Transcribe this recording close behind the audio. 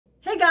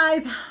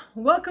guys,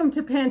 welcome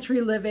to Pantry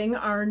Living,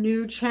 our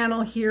new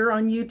channel here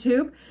on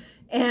YouTube.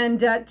 And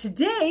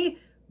today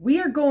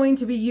we are going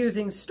to be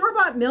using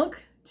store-bought milk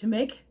to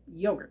make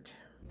yogurt.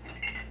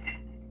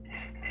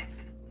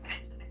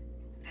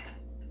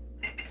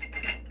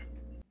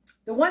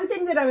 The one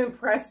thing that I'm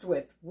impressed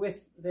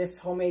with this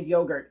homemade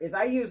yogurt is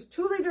I used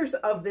 2 liters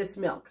of this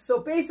milk. So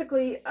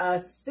basically a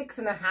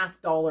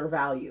 $6.50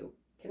 value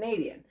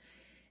Canadian.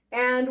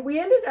 And we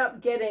ended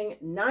up getting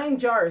 9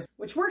 jars,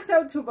 which works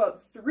out to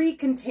about 3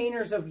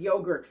 containers of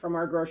yogurt from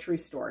our grocery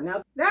store.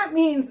 Now that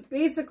means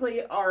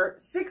basically our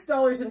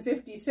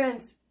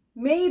 $6.50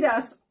 made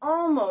us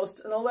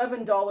almost an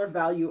 $11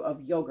 value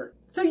of yogurt.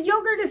 So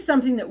yogurt is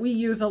something that we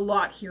use a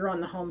lot here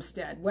on the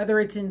homestead, whether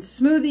it's in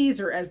smoothies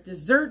or as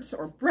desserts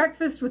or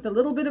breakfast with a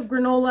little bit of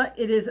granola.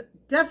 It is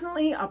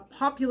definitely a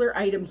popular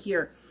item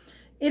here.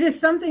 It is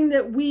something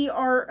that we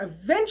are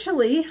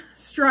eventually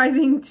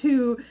striving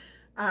to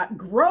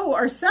grow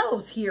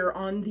ourselves here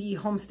on the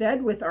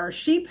homestead with our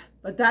sheep,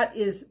 but that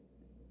is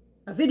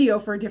a video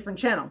for a different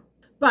channel.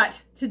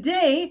 But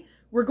today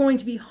we're going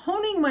to be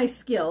honing my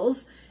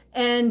skills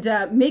and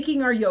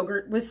making our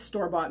yogurt with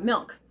store-bought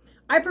milk.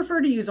 I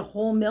prefer to use a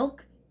whole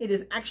milk. It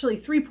is actually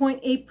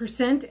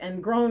 3.8%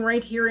 and grown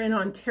right here in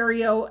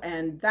Ontario,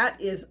 and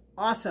that is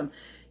awesome.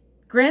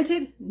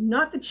 Granted,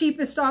 not the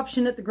cheapest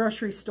option at the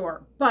grocery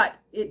store, but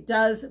it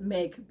does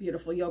make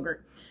beautiful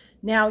yogurt.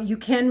 Now you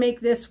can make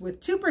this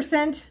with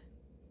 2%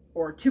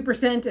 or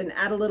 2% and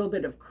add a little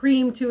bit of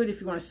cream to it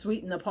if you want to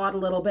sweeten the pot a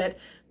little bit.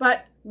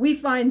 But we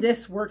find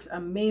this works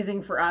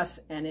amazing for us,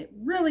 and it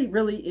really,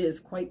 really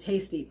is quite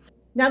tasty.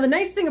 Now the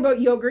nice thing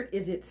about yogurt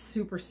is it's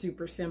super,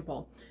 super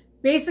simple.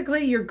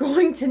 Basically, you're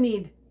going to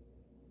need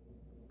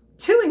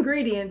 2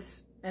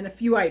 ingredients and a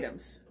few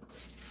items.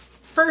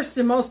 First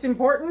and most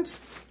important,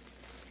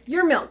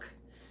 your milk.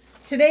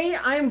 Today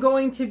I'm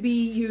going to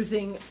be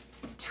using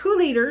 2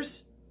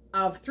 liters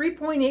of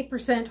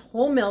 3.8%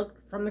 whole milk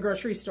from the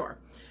grocery store.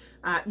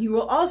 You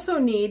will also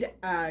need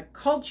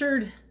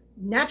cultured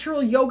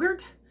natural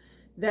yogurt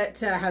that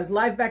has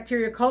live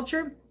bacteria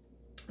culture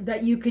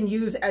that you can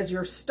use as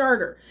your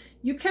starter.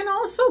 You can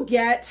also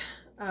get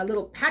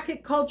little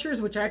packet cultures,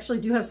 which I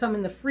actually do have some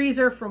in the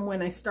freezer from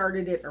when I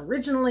started it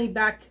originally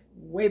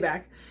way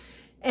back.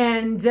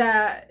 And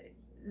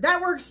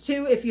that works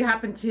too if you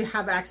happen to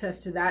have access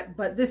to that,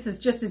 but this is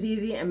just as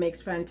easy and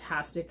makes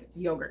fantastic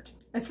yogurt.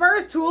 As far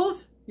as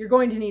tools, you're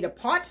going to need a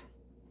pot,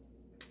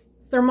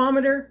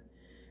 thermometer,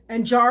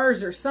 and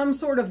jars or some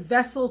sort of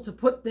vessel to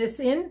put this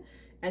in.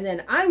 And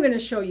then I'm going to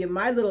show you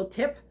my little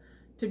tip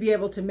to be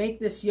able to make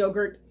this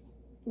yogurt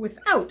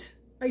without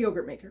a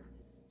yogurt maker.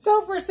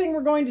 So first thing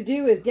we're going to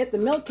do is get the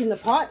milk in the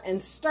pot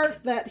and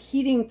start that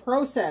heating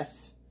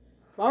process.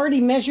 I've already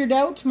measured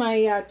out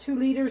my 2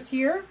 liters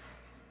here.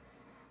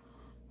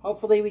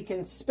 Hopefully we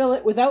can spill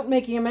it without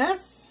making a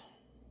mess.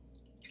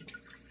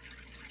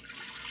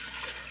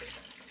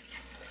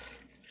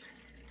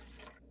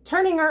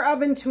 Turning our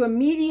oven to a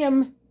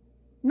medium,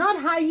 not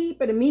high heat,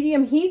 but a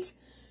medium heat.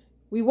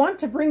 We want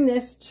to bring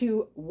this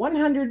to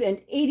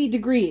 180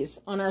 degrees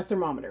on our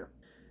thermometer.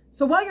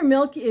 So while your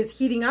milk is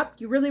heating up,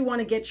 you really want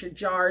to get your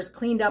jars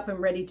cleaned up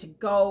and ready to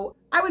go.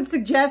 I would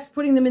suggest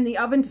putting them in the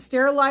oven to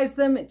sterilize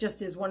them. It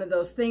just is one of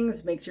those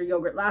things, makes your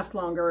yogurt last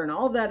longer and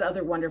all that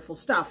other wonderful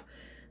stuff.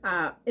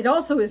 It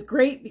also is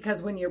great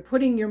because when you're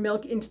putting your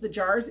milk into the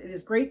jars, it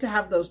is great to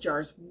have those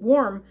jars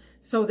warm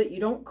so that you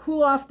don't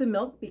cool off the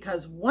milk,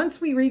 because once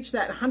we reach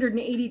that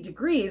 180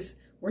 degrees,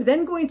 we're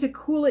then going to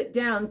cool it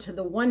down to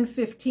the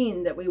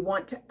 115 that we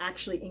want to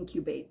actually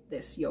incubate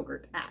this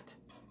yogurt at.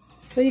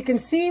 So you can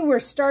see we're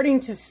starting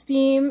to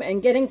steam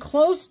and getting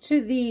close to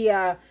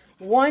the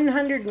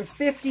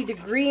 150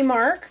 degree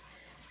mark.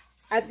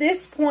 At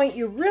this point,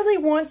 you really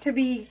want to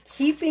be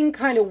keeping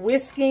kind of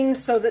whisking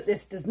so that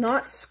this does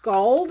not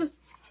scald.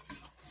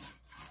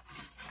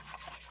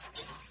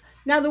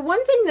 Now, the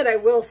one thing that I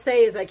will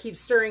say as I keep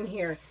stirring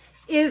here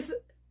is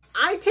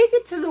I take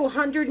it to the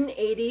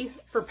 180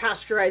 for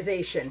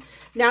pasteurization.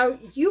 Now,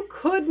 you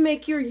could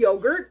make your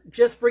yogurt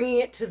just bringing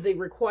it to the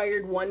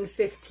required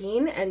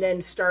 115 and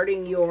then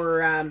starting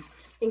your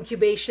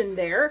incubation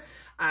there.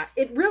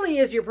 It really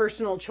is your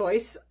personal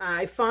choice.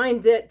 I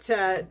find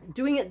that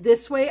doing it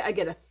this way, I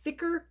get a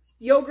thicker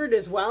yogurt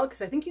as well,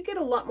 because I think you get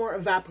a lot more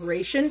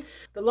evaporation.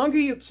 The longer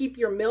you keep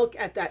your milk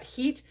at that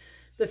heat,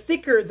 the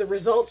thicker the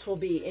results will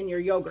be in your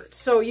yogurt.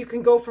 So you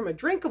can go from a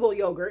drinkable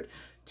yogurt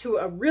to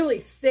a really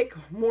thick,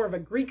 more of a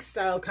Greek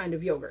style kind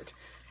of yogurt.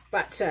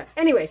 But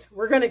anyways,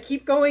 we're going to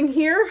keep going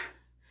here.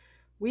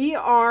 We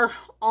are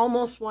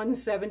almost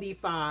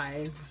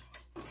 175.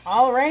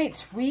 All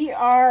right, we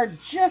are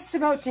just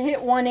about to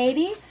hit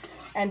 180,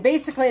 and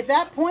basically at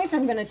that point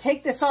I'm going to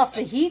take this off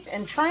the heat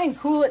and try and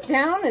cool it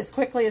down as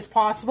quickly as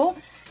possible.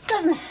 It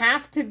doesn't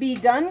have to be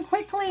done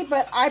quickly,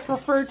 but I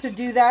prefer to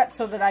do that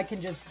so that I can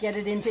just get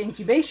it into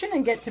incubation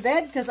and get to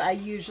bed, because I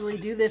usually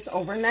do this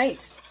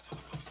overnight.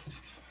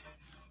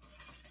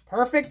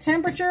 Perfect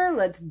temperature,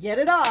 let's get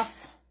it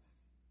off.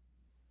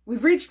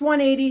 We've reached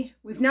 180.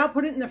 We've now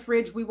put it in the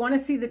fridge. We want to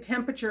see the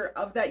temperature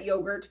of that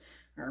yogurt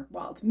or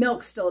well, it's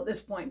milk still at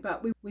this point,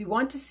 but we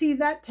want to see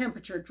that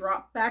temperature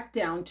drop back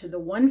down to the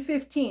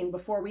 115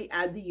 before we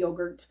add the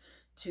yogurt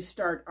to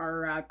start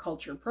our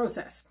culture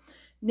process.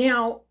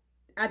 Now,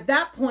 at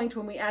that point,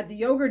 when we add the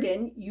yogurt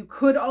in, you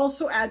could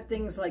also add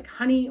things like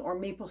honey or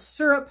maple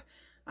syrup,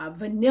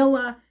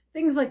 vanilla,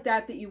 things like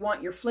that you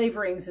want your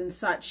flavorings and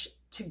such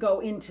to go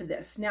into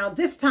this. Now,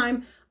 this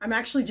time, I'm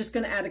actually just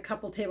going to add a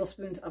couple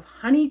tablespoons of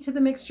honey to the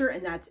mixture,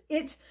 and that's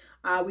it.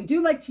 We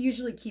do like to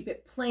usually keep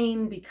it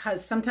plain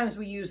because sometimes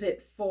we use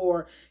it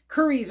for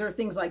curries or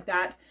things like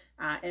that.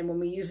 And when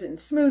we use it in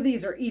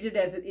smoothies or eat it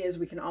as it is,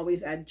 we can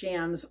always add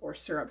jams or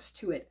syrups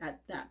to it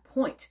at that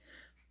point.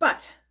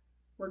 But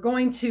we're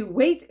going to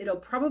wait. It'll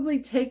probably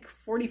take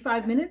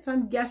 45 minutes,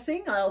 I'm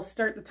guessing. I'll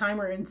start the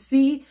timer and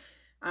see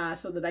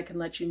so that I can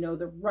let you know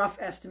the rough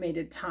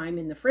estimated time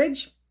in the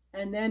fridge.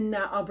 And then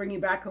I'll bring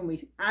you back when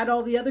we add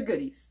all the other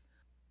goodies.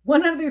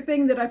 One other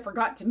thing that I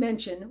forgot to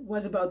mention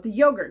was about the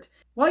yogurt.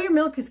 While your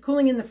milk is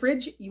cooling in the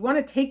fridge, you want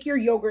to take your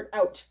yogurt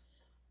out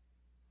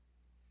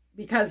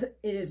because it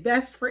is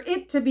best for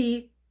it to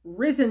be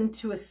risen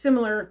to a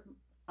similar,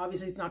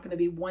 obviously it's not going to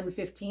be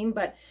 115,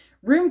 but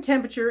room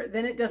temperature.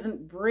 Then it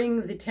doesn't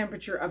bring the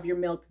temperature of your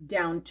milk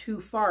down too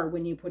far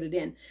when you put it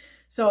in.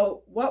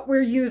 So what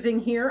we're using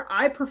here,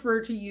 I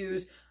prefer to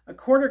use a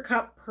 1/4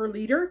 cup per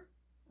liter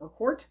or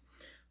quart.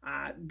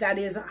 That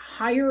is a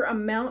higher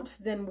amount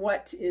than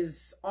what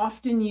is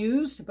often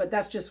used, but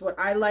that's just what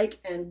I like.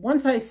 And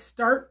once I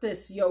start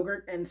this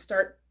yogurt and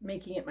start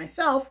making it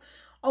myself,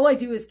 all I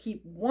do is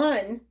keep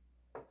one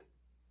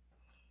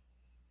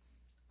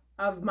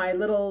of my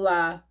little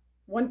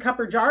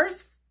 1-cupper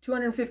jars,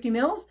 250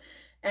 mils,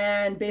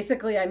 and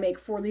basically I make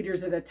 4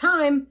 liters at a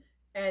time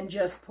and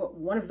just put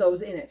one of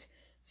those in it.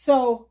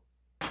 So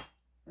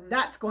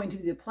that's going to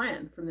be the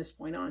plan from this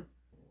point on.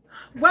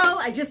 Well,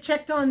 I just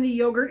checked on the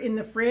yogurt in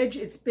the fridge.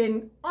 It's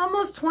been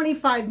almost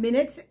 25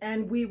 minutes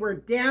and we were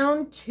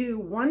down to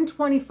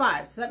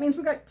 125. So that means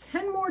we've got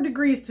 10 more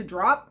degrees to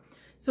drop.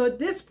 So at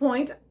this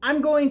point,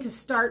 I'm going to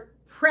start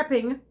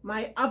prepping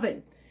my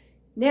oven.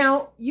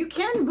 Now, you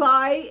can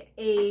buy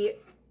a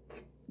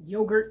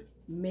yogurt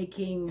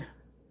making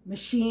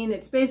machine.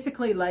 It's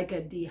basically like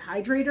a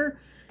dehydrator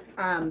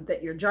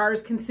that your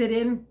jars can sit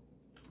in.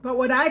 But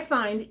what I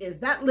find is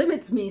that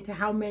limits me to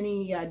how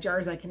many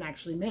jars I can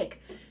actually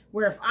make.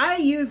 Where if I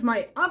use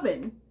my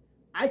oven,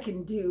 I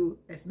can do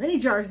as many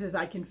jars as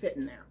I can fit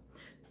in there.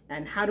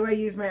 And how do I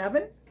use my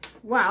oven?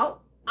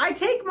 Well, I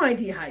take my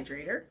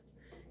dehydrator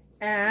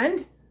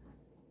and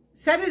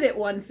set it at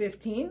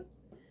 115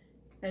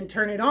 and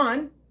turn it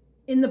on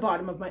in the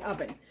bottom of my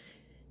oven.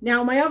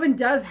 Now, my oven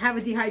does have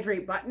a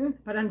dehydrate button,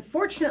 but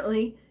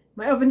unfortunately,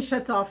 my oven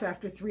shuts off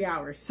after 3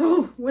 hours.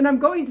 So when I'm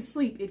going to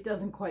sleep, it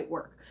doesn't quite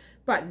work.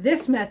 But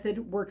this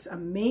method works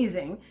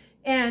amazing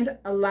and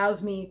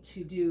allows me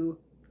to do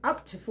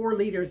up to 4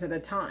 liters at a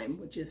time,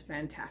 which is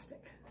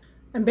fantastic.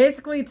 And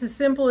basically it's as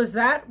simple as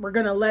that. We're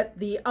going to let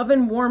the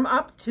oven warm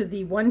up to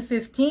the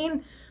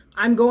 115.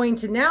 I'm going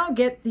to now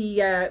get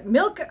the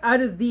milk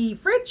out of the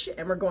fridge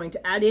and we're going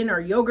to add in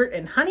our yogurt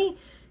and honey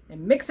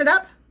and mix it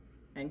up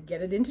and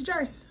get it into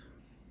jars.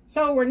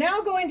 So we're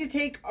now going to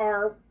take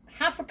our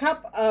 1/2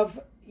 cup of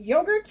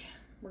yogurt.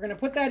 We're going to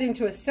put that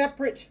into a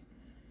separate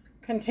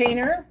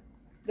container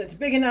that's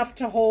big enough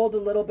to hold a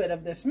little bit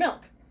of this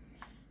milk.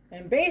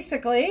 And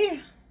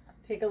basically,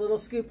 take a little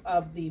scoop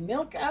of the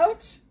milk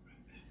out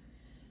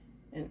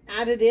and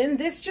add it in.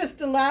 This just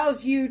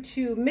allows you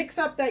to mix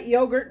up that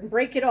yogurt and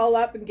break it all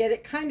up and get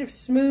it kind of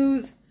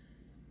smooth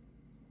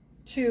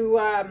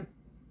to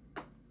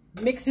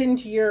mix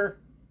into your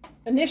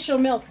initial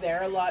milk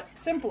there a lot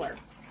simpler.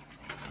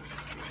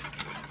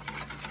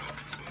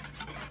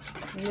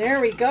 And there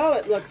we go.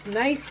 It looks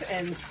nice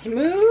and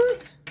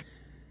smooth.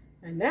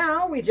 And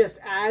now we just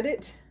add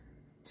it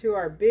to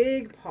our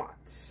big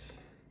pot.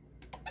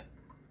 Like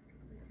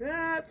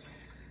that.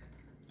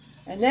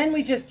 And then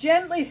we just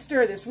gently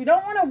stir this. We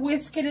don't want to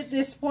whisk it at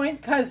this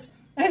point because,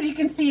 as you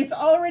can see, it's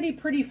already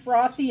pretty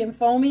frothy and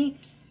foamy,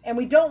 and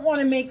we don't want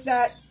to make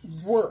that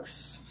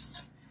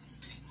worse.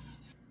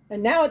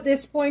 And now at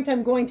this point,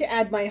 I'm going to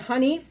add my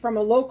honey from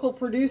a local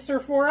producer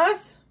for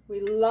us.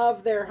 We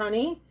love their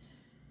honey.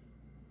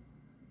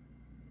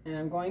 And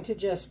I'm going to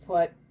just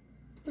put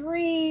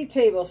 3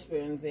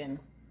 tablespoons in.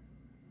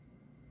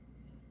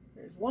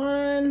 There's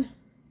 1,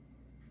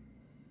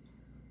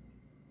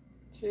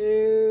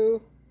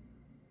 2,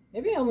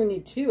 maybe I only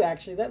need 2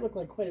 actually. That looked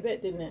like quite a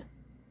bit, didn't it?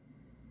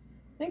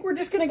 I think we're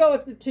just going to go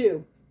with the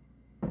 2.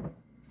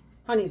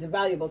 Honey's a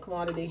valuable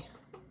commodity.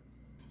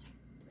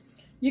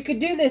 You could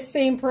do this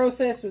same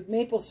process with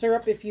maple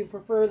syrup if you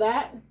prefer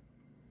that.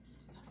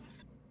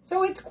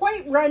 So it's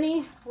quite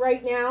runny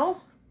right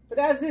now. But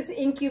as this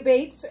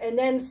incubates and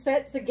then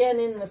sets again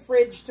in the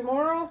fridge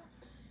tomorrow,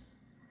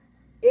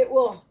 it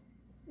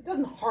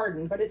doesn't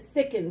harden, but it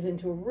thickens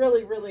into a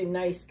really, really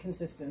nice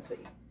consistency.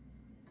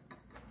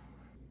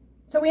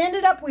 So we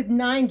ended up with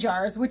 9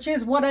 jars, which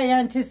is what I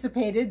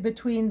anticipated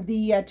between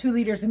the 2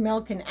 liters of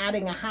milk and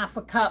adding a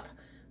 1/2 cup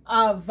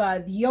of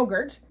the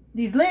yogurt.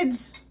 These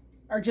lids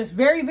are just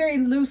very, very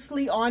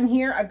loosely on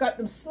here. I've got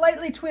them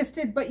slightly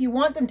twisted, but you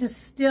want them to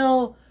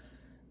still,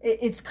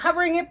 it's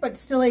covering it, but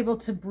still able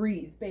to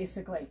breathe,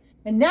 basically.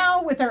 And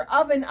now with our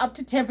oven up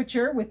to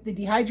temperature, with the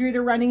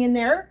dehydrator running in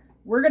there,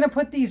 we're going to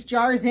put these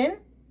jars in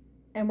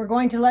and we're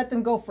going to let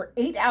them go for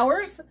 8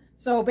 hours.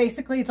 So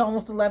basically it's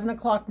almost 11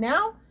 o'clock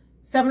now.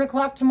 7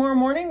 o'clock tomorrow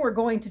morning, we're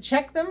going to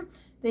check them.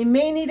 They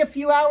may need a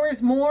few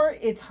hours more.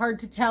 It's hard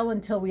to tell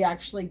until we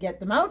actually get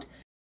them out.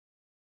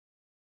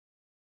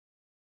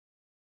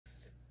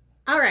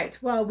 All right,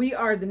 well, we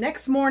are the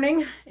next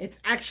morning. It's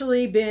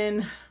actually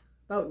been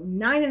about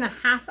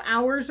 9.5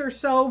 hours or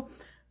so.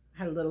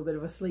 I had a little bit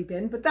of a sleep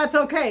in, but that's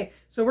okay.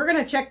 So we're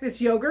gonna check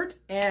this yogurt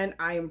and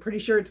I am pretty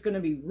sure it's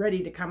gonna be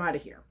ready to come out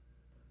of here.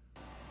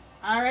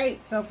 All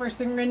right, so first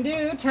thing we're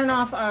gonna do, turn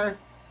off our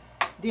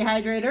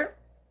dehydrator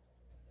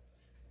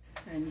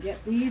and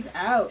get these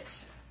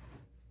out.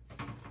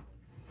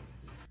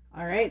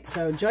 All right,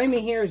 so join me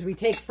here as we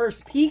take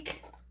first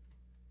peek.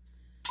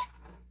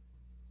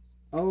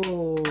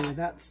 Oh,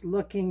 that's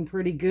looking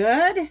pretty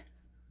good.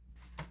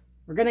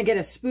 We're gonna get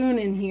a spoon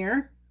in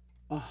here.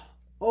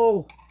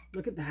 Oh,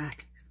 look at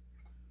that.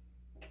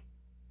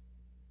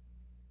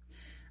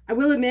 I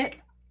will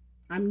admit,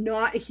 I'm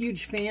not a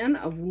huge fan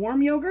of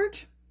warm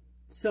yogurt,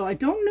 so I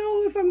don't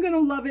know if I'm gonna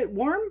love it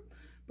warm,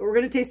 but we're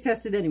gonna taste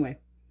test it anyway.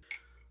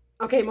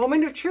 Okay,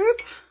 moment of truth.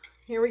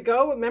 Here we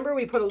go. Remember,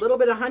 we put a little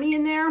bit of honey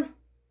in there.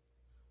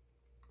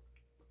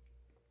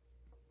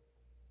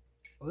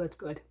 Oh, that's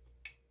good.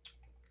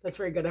 That's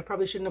very good. I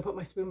probably shouldn't have put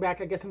my spoon back.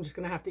 I guess I'm just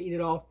going to have to eat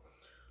it all.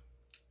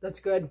 That's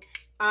good.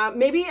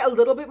 Maybe a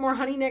little bit more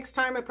honey next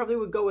time. I probably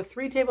would go with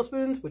 3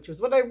 tablespoons, which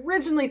was what I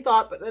originally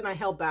thought, but then I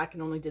held back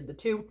and only did the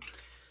 2.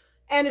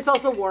 And it's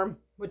also warm,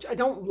 which I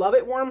don't love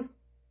it warm.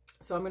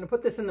 So I'm going to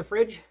put this in the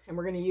fridge and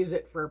we're going to use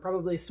it for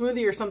probably a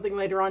smoothie or something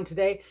later on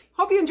today.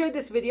 Hope you enjoyed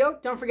this video.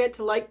 Don't forget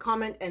to like,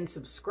 comment, and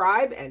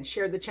subscribe and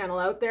share the channel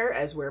out there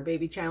as we're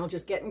baby channel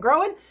just getting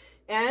growing.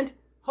 And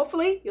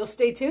hopefully you'll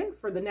stay tuned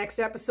for the next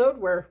episode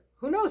where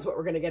who knows what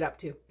we're going to get up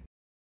to.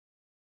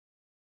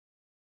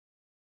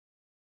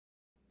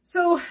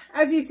 So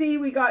as you see,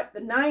 we got the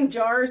 9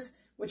 jars,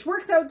 which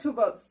works out to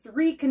about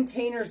 3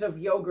 containers of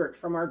yogurt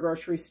from our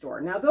grocery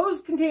store. Now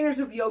those containers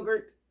of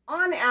yogurt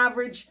on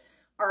average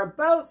are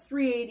about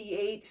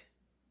 $3.88.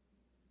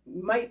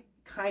 You might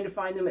kind of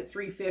find them at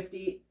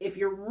 $3.50. If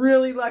you're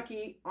really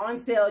lucky, on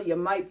sale, you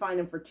might find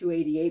them for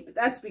 $2.88, but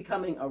that's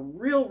becoming a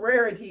real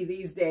rarity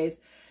these days.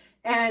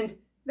 And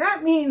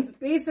that means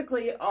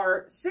basically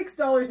our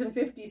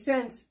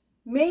 $6.50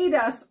 made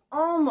us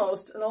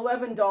almost an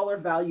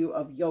 $11 value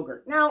of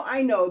yogurt. Now,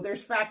 I know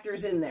there's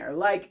factors in there,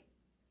 like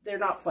they're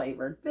not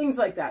flavored, things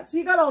like that. So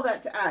you got all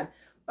that to add.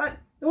 But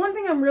the one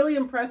thing I'm really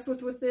impressed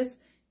with this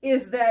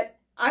is that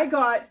I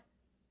got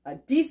a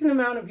decent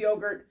amount of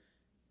yogurt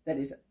that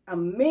is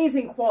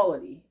amazing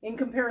quality in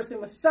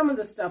comparison with some of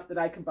the stuff that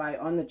I could buy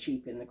on the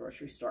cheap in the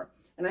grocery store.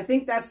 And I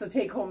think that's the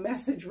take-home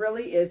message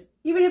really is,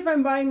 even if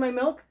I'm buying my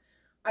milk,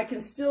 I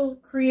can still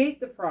create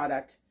the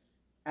product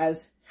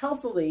as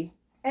healthily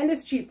and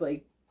as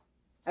cheaply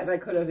as I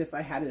could have if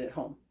I had it at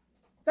home.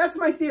 That's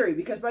my theory,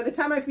 because by the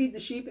time I feed the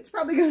sheep, it's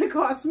probably going to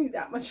cost me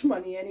that much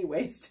money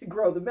anyways to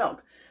grow the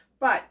milk.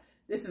 But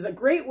this is a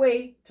great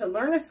way to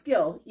learn a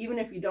skill, even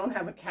if you don't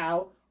have a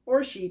cow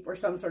or a sheep or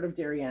some sort of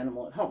dairy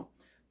animal at home.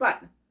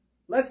 But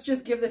let's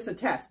just give this a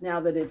test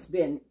now that it's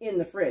been in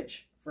the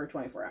fridge for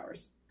 24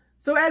 hours.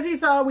 So as you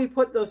saw, we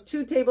put those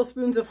 2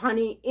 tablespoons of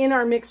honey in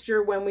our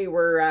mixture when we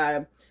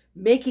were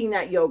making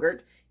that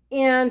yogurt.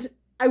 And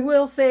I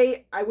will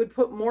say I would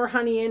put more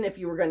honey in if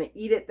you were going to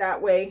eat it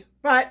that way.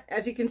 But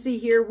as you can see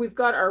here, we've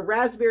got our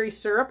raspberry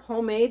syrup,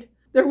 homemade.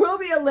 There will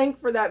be a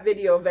link for that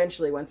video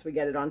eventually once we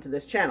get it onto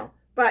this channel.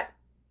 But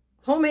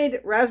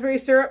homemade raspberry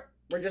syrup,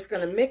 we're just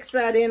going to mix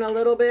that in a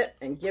little bit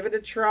and give it a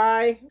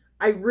try.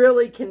 I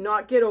really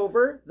cannot get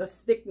over the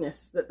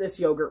thickness that this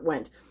yogurt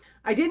went.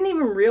 I didn't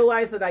even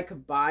realize that I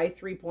could buy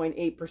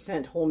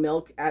 3.8% whole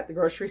milk at the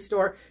grocery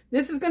store.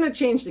 This is going to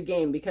change the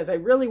game because I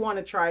really want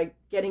to try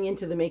getting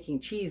into the making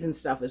cheese and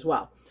stuff as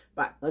well.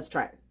 But let's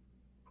try it.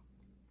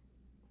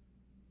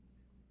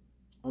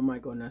 Oh my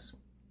goodness.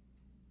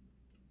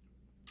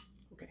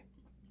 Okay,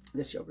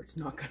 this yogurt's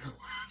not going to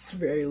last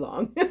very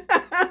long.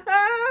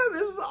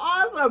 This is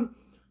awesome.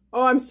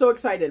 Oh, I'm so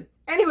excited.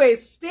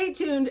 Anyways, stay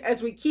tuned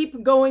as we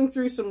keep going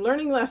through some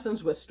learning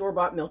lessons with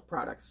store-bought milk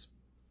products.